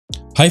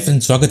Hi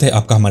friends, स्वागत है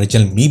आपका हमारे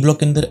चैनल मी ब्लॉग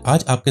के अंदर।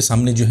 आज आपके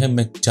सामने जो है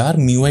मैं 4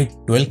 MIUI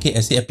 12 के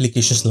ऐसे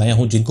एप्लीकेशंस लाया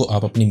हूं जिनको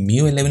आप अपने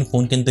MIUI 11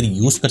 फोन के अंदर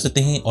यूज कर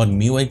सकते हैं और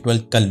MIUI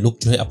 12 का लुक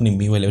जो है अपने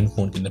MIUI 11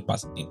 फोन के अंदर पा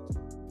सकते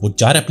हैं। वो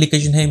 4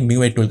 एप्लीकेशन है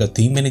MIUI 12 का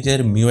थीम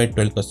मैनेजर, MIUI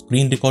 12 का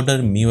स्क्रीन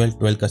रिकॉर्डर, MIUI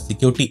 12 का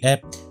सिक्योरिटी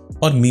ऐप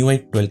और MIUI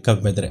 12 का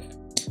वेदर ऐप।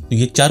 तो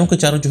ये चारों के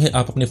चारों जो है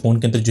आप अपने फोन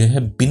के अंदर जो है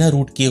बिना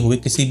रूट किए हुए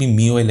किसी भी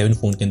MIUI 11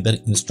 फोन के अंदर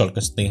इंस्टॉल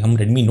कर सकते हैं। हम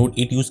Redmi Note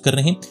 8 यूज कर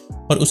रहे हैं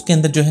और उसके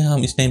अंदर जो है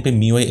हम इस टाइम पे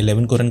MIUI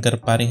 11 को रन कर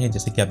पा रहे हैं।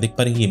 जैसे कि आप देख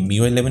पा रहे हैं ये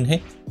MIUI 11 है,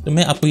 तो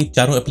मैं आपको ये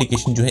चारों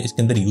एप्लीकेशन जो है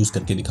इसके अंदर यूज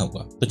करके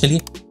दिखाऊंगा। तो चलिए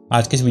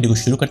आज के इस वीडियो को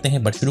शुरू करते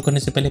हैं। बट शुरू करने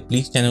से पहले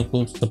प्लीज चैनल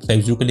को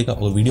सब्सक्राइब जरूर करिएगा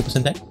और वीडियो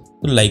पसंद आए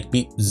तो लाइक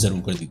भी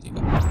जरूर कर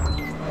दीजिएगा।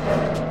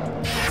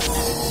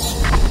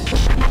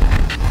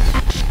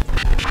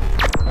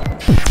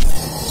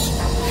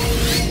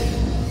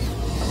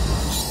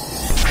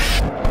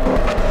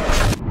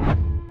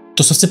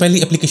 तो सबसे पहली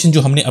एप्लीकेशन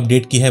जो हमने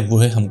अपडेट की है वो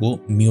है हमको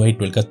MIUI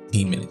 12 का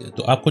थीम मैनेजर।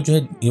 तो आपको जो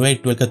है MIUI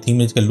 12 का थीम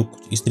मैनेजर का लुक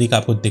इस तरीके का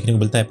आपको देखने को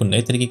मिलता है। आपको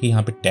नए तरीके के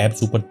यहाँ पे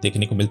टैब्स ऊपर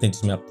देखने को मिलते हैं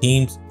जिसमें आप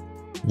थीम्स,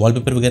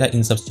 वॉलपेपर वगैरह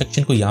इन सब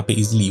सेक्शन को यहाँ पे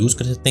इजीली यूज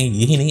कर सकते हैं।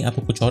 यही नहीं,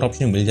 आपको कुछ और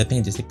ऑप्शन मिल जाते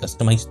हैं जैसे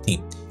कस्टमाइज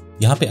थीम।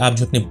 यहाँ पे आप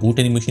जो अपने boot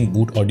animation,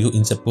 boot audio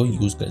in सब को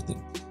यूज करते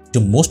हैं।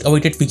 जो मोस्ट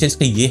अवॉइडेड फीचर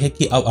इसका ये है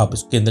कि अब आप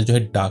इसके अंदर जो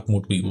है डार्क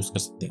मोड को यूज कर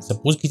सकते हैं।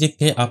 सपोज कीजिए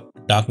कि आप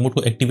डार्क मोड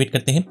को एक्टिवेट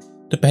करते हैं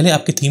तो पहले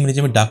आपके थीम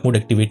मैनेजर में डार्क मोड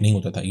एक्टिवेट नहीं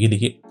होता था। ये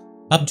देखिए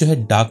अब जो है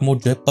डार्क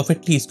मोड जो है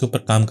परफेक्टली इसके ऊपर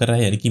काम कर रहा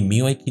है, यानी कि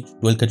MIUI की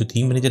 12 का जो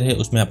थीम मैनेजर है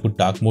उसमें आपको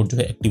डार्क मोड जो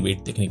है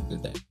एक्टिवेट देखने को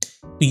मिलता है।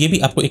 तो ये भी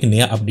आपको एक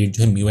नया अपडेट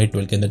जो है MIUI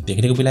 12 के अंदर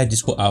देखने को मिला है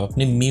जिसको आप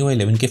अपने MIUI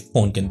 11 के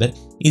फोन के अंदर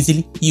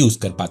इजीली यूज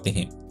कर पाते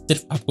हैं।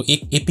 सिर्फ आपको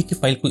एक APK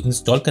फाइल को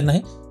इंस्टॉल करना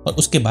है और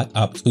उसके बाद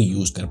आप इसको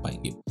यूज कर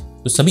पाएंगे।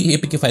 तो सभी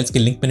APK फाइल्स के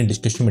लिंक मैंने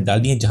डिस्क्रिप्शन में डाल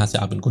दिए जहां से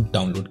आप इनको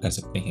डाउनलोड कर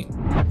सकते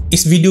हैं।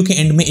 इस वीडियो के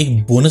एंड में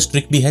एक बोनस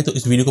ट्रिक भी है, तो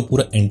इस वीडियो को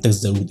पूरा एंड तक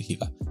जरूर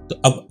देखिएगा। तो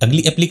अब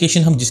अगली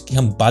एप्लीकेशन जिसकी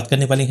हम बात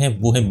करने वाले हैं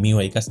वो है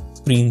MIUI का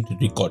स्क्रीन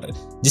रिकॉर्डर,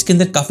 जिसके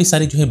अंदर काफी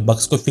सारे जो है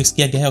बग्स को फिक्स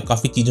किया गया है और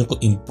काफी चीजों को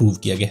इम्प्रूव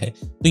किया गया है।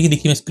 तो ये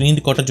देखिए मैं स्क्रीन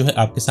रिकॉर्डर जो है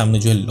आपके सामने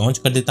जो है लॉन्च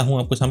कर देता हूँ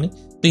आपको सामने।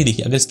 तो ये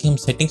देखिए अगर इसकी हम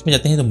सेटिंग्स में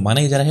जाते हैं तो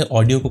माना जा रहा है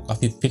ऑडियो को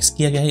काफी फिक्स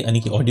किया गया है,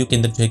 यानी कि ऑडियो के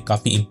अंदर जो है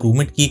काफी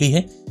इंप्रूवमेंट की गई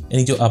है।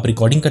 यानी जो आप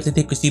रिकॉर्डिंग करते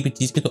थे किसी भी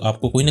चीज के तो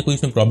आपको कोई ना कोई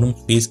इसमें प्रॉब्लम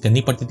फेस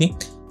करनी पड़ती थी,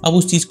 अब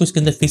उस चीज को इसके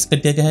अंदर फिक्स कर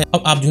दिया गया है।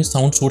 अब आप जो है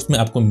साउंड सोर्स में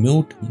आपको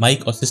म्यूट,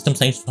 माइक और सिस्टम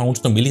साइड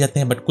साउंड्स तो मिल ही जाते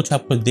हैं, बट कुछ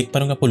आपको देख पा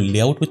रहे होंगे आपको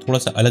लेआउट भी थोड़ा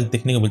सा अलग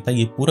देखने को मिलता है।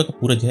 ये पूरा का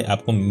पूरा जो है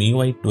आपको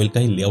MIUI 12 का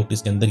ही लेआउट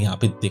इसके अंदर यहाँ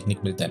पे देखने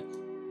को मिलता है।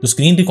 तो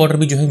स्क्रीन रिकॉर्डर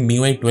भी जो है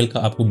MIUI 12 का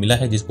आपको मिला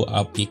है जिसको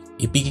आप एक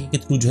APK के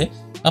थ्रू जो है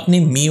अपने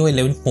MIUI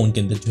 11 फोन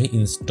के अंदर जो है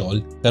इंस्टॉल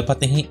कर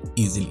पाते हैं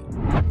इजीली।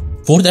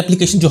 फोर्थ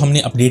एप्लीकेशन जो हमने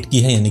अपडेट की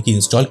है यानी कि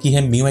इंस्टॉल की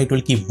है MIUI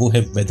 12 की वो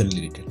है वेदर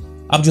रिलेटेड।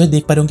 आप जो है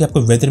देख पा रहे हो कि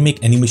आपको वेदर में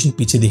एक एनिमेशन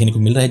पीछे देखने को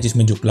मिल रहा है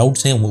जिसमें जो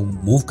क्लाउड्स हैं वो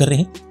मूव कर रहे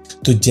हैं।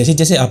 तो जैसे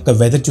जैसे आपका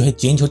वेदर जो है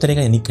चेंज होता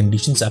रहेगा यानी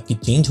कंडीशंस आपकी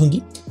चेंज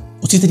होंगी,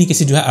 उसी तरीके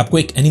से जो है आपको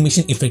एक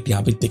एनिमेशन इफेक्ट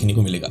यहाँ पे देखने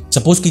को मिलेगा।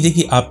 सपोज कीजिए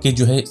कि आपके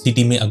जो है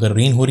सिटी में अगर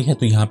रेन हो रही है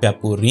तो यहाँ पे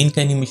आपको रेन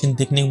का एनिमेशन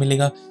देखने को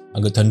मिलेगा।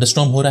 अगर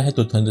थंडरस्टॉर्म हो रहा है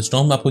तो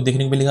थंडरस्टॉर्म आपको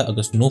देखने को मिलेगा।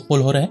 अगर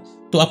स्नोफॉल हो रहा है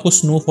तो आपको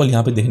स्नोफॉल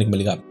यहाँ पे देखने को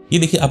मिलेगा। ये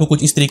देखिए आपको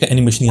कुछ इस तरह का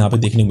एनिमेशन यहाँ पे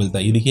देखने को मिलता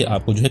है। ये देखिए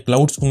आपको जो है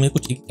क्लाउड्स में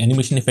कुछ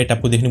एनिमेशन इफेक्ट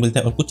आपको देखने को मिलता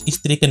है और कुछ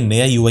इस तरह का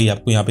नया UI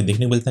आपको यहाँ पे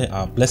देखने को मिलता है।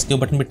 आप प्लस के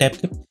बटन पे टैप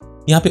के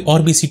यहाँ पे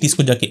और भी सिटीज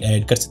को जाके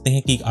ऐड कर सकते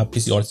हैं कि आप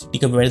किसी और सिटी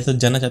का वेदर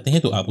जानना चाहते हैं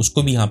तो आप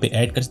उसको भी यहाँ पे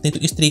ऐड कर सकते हैं।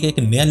 तो इस तरीके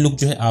का नया लुक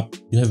जो है आप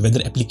जो है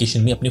वेदर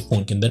एप्लीकेशन में अपने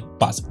फोन के अंदर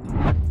पा सकते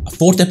हैं।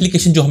 फोर्थ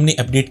एप्लीकेशन जो हमने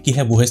अपडेट की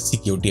है वो है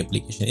सिक्योरिटी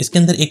एप्लीकेशन। इसके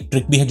अंदर एक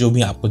ट्रिक भी है जो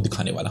भी आपको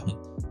दिखाने वाला हूँ।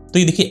 तो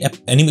ये देखिए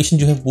एनिमेशन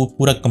जो है वो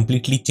पूरा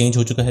कंप्लीटली चेंज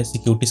हो चुका है।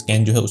 सिक्योरिटी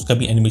स्कैन जो है उसका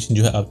भी एनिमेशन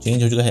जो है अब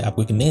चेंज हो चुका है।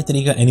 आपको एक नए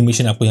तरीके का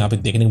एनिमेशन आपको यहाँ पे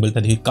देखने को मिलता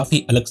है। देखिए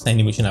काफी अलग सा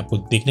एनिमेशन आपको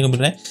देखने को मिल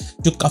रहा है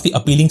जो काफी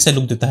अपीलिंग सा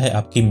लुक देता है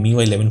आपके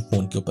MIUI 11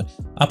 फोन के ऊपर।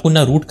 आपको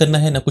ना रूट करना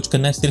है ना कुछ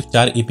करना है, सिर्फ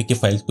 4 APK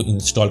फाइल्स को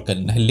इंस्टॉल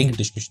करना है। लिंक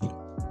डिस्क्रिप्शन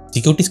में।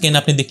 सिक्योरिटी स्कैन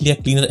आपने देख लिया,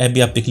 क्लीनर ऐप भी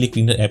आप देख लिया।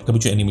 क्लीनर ऐप का भी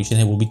जो एनिमेशन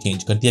है वो भी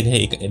चेंज कर दिया गया है।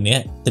 एक नया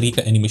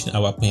तरीके का एनिमेशन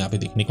अब आपको यहाँ पे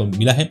देखने को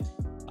मिला है।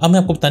 अब मैं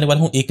आपको बताने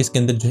वाला हूँ एक इसके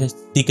अंदर जो है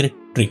सीक्रेट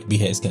ट्रिक भी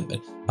है। इसके अंदर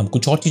हम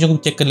कुछ और चीजों को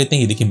चेक कर लेते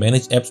हैं। ये देखिए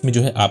मैनेज एप्स में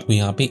जो है आपको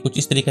यहाँ पे कुछ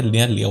इस तरह का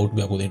नया लेआउट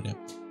भी आपको देना है।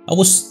 अब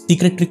वो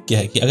सीक्रेट ट्रिक क्या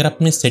है कि अगर आप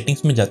अपने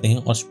सेटिंग्स में जाते हैं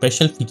और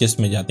स्पेशल फीचर्स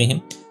में जाते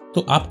हैं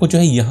तो आपको जो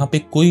है यहाँ पे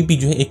कोई भी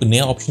जो है एक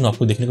नया ऑप्शन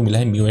आपको देखने को मिला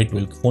है MIUI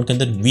 12 फोन के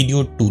अंदर,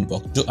 वीडियो टूल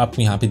बॉक्स, जो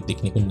आपको यहाँ पे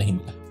देखने को नहीं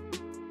मिला।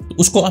 तो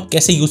उसको आप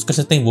कैसे यूज कर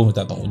सकते हैं वो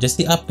बताता हूँ।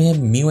 जैसे आप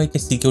MIUI के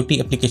सिक्योरिटी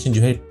एप्लीकेशन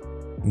जो है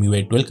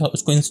MIUI 12 का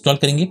उसको इंस्टॉल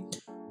करेंगे,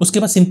 उसके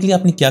बाद सिंपली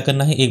आपने क्या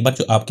करना है, एक बार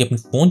जो आपके अपने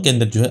फोन के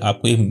अंदर जो है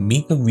आपको एक मी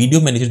का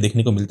वीडियो मैनेजर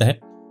देखने को मिलता है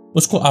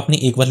उसको आपने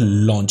एक बार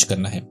लॉन्च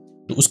करना है।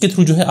 तो उसके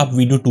थ्रू जो है आप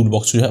वीडियो टूल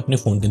बॉक्स जो है अपने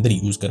फोन के अंदर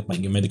यूज कर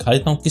पाएंगे। मैं दिखा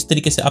देता हूँ किस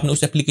तरीके से आपने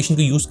उस एप्लीकेशन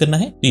को यूज करना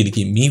है। तो ये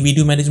देखिए मी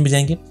वीडियो मैनेजर में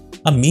जाएंगे।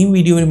 अब मी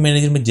वीडियो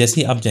मैनेजर में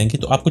जैसे ही आप जाएंगे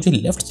तो आपको जो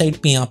लेफ्ट साइड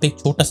पे यहाँ पे एक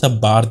छोटा सा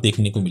बार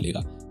देखने को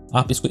मिलेगा।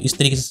 आप इसको इस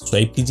तरीके से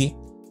स्वाइप कीजिए।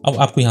 अब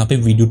आपको यहाँ पे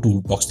वीडियो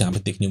टूल बॉक्स यहाँ पे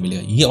देखने को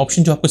मिलेगा। ये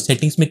ऑप्शन जो आपको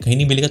सेटिंग्स में कहीं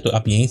नहीं मिलेगा, तो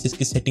आप यहीं से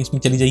इसकी सेटिंग्स में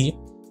चली जाइए,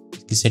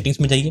 इसकी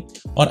सेटिंग्स में जाइए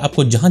और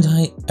आपको जहां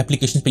जहां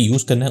एप्लीकेशन पे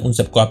यूज करना है उन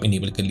सबको आप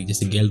इनेबल कर लीजिए,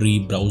 जैसे gallery,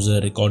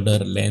 browser,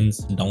 recorder,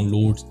 lens,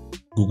 downloads,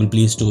 Google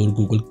play store,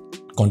 Google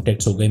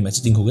contacts हो गए,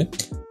 मैसेजिंग हो गए,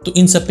 तो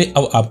इन सब पे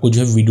अब आपको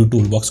जो है वीडियो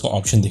टूल बॉक्स का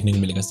ऑप्शन देखने को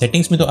मिलेगा।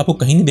 सेटिंग्स में तो आपको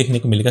कहीं नहीं देखने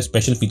को मिलेगा।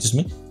 स्पेशल फीचर्स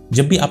में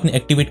जब भी आपने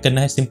एक्टिवेट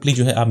करना है, सिंपली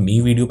जो है आप मी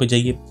वीडियो पे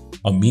जाइए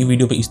और मी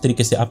वीडियो पे इस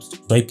तरीके से आप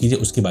स्वाइप कीजिए,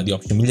 उसके बाद ये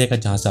ऑप्शन मिल जाएगा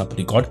जहां से आप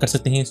रिकॉर्ड कर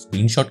सकते हैं,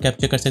 स्क्रीनशॉट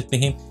कैप्चर कर सकते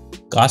हैं,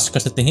 कास्ट कर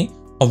सकते हैं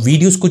और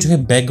वीडियोस को जो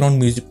है बैकग्राउंड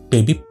म्यूजिक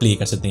पे भी प्ले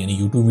कर सकते हैं। यानी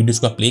यूट्यूब वीडियोस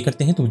को आप प्ले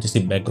करते हैं तो जैसे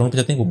बैकग्राउंड पे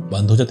जाते हैं वो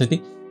बंद हो जाते थे,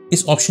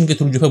 इस ऑप्शन के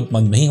थ्रू जो है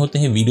बंद नहीं होते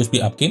हैं, वीडियोस भी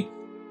आपके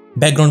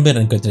बैकग्राउंड में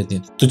रन करते रहते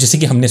हैं। तो जैसे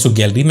कि हमने इसको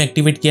गैलरी में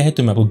एक्टिवेट किया है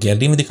तो मैं आपको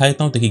गैलरी में दिखा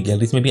देता हूँ। देखिए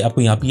गैलरीज में भी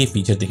आपको यहाँ पे ये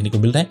फीचर देखने को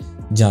मिल रहा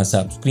है जहां से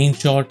आप स्क्रीन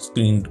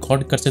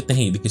रिकॉर्ड कर सकते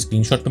हैं। ये देखिए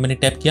स्क्रीनशॉट पे मैंने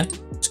टैप किया,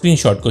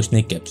 स्क्रीनशॉट को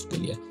इसने कैप्चर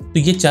कर लिया। तो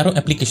ये चारों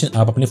एप्लीकेशन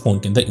आप अपने फोन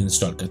के अंदर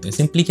इंस्टॉल करते हैं।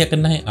 सिंपली क्या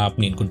करना है,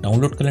 आपने इनको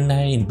डाउनलोड कर लेना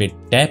है, इन पे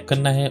टैप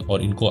करना है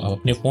और इनको आप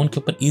अपने फोन के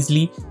ऊपर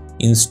इजिली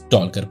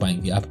इंस्टॉल कर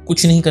पाएंगे। आप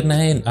कुछ नहीं करना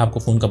है, आपको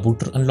फोन का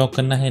बूटर अनलॉक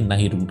करना है, ना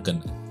ही रूट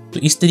करना है। तो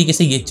इस तरीके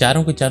से ये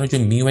चारों के चारों जो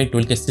MIUI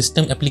 12 के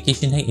सिस्टम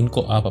एप्लीकेशन है,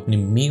 इनको आप अपने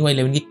MIUI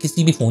 11 के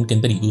किसी भी फोन के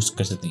अंदर यूज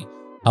कर सकते हैं।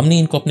 हमने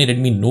इनको अपने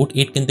Redmi Note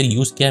 8 के अंदर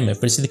यूज किया है। मैं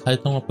फिर से दिखा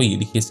देता हूँ आपको। ये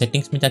देखिए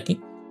सेटिंग्स में जाके,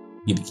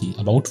 ये देखिए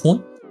अबाउट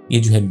फोन, ये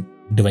जो है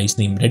device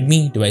name Redmi,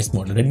 device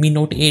model Redmi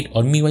Note 8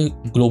 और MIUI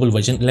ग्लोबल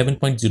वर्जन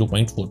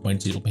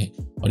 11.0.4.0 पे है।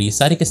 और ये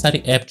सारे के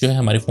सारे ऐप जो है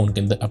हमारे फोन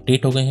के अंदर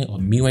अपडेट हो गए हैं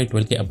और MIUI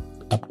 12 के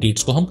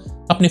अपडेट्स को हम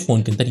अपने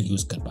फोन के अंदर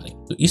यूज कर पा रहे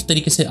हैं। तो इस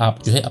तरीके से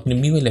आप जो है अपने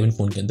MIUI 11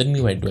 फोन के अंदर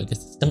MIUI 12 के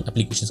सिस्टम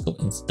एप्लीकेशंस को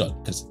इंस्टॉल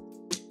कर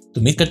सकते हैं।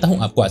 तो उम्मीद करता हूं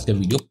आपको आज का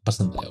वीडियो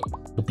पसंद आया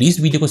होगा। तो प्लीज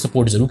वीडियो को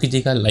सपोर्ट जरूर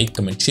कीजिएगा, लाइक,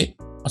 कमेंट,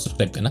 शेयर और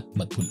सब्सक्राइब करना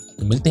मत भूलिएगा।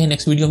 तो मिलते हैं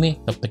नेक्स्ट वीडियो में,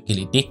 तब तक के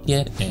लिए take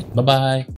care and bye bye.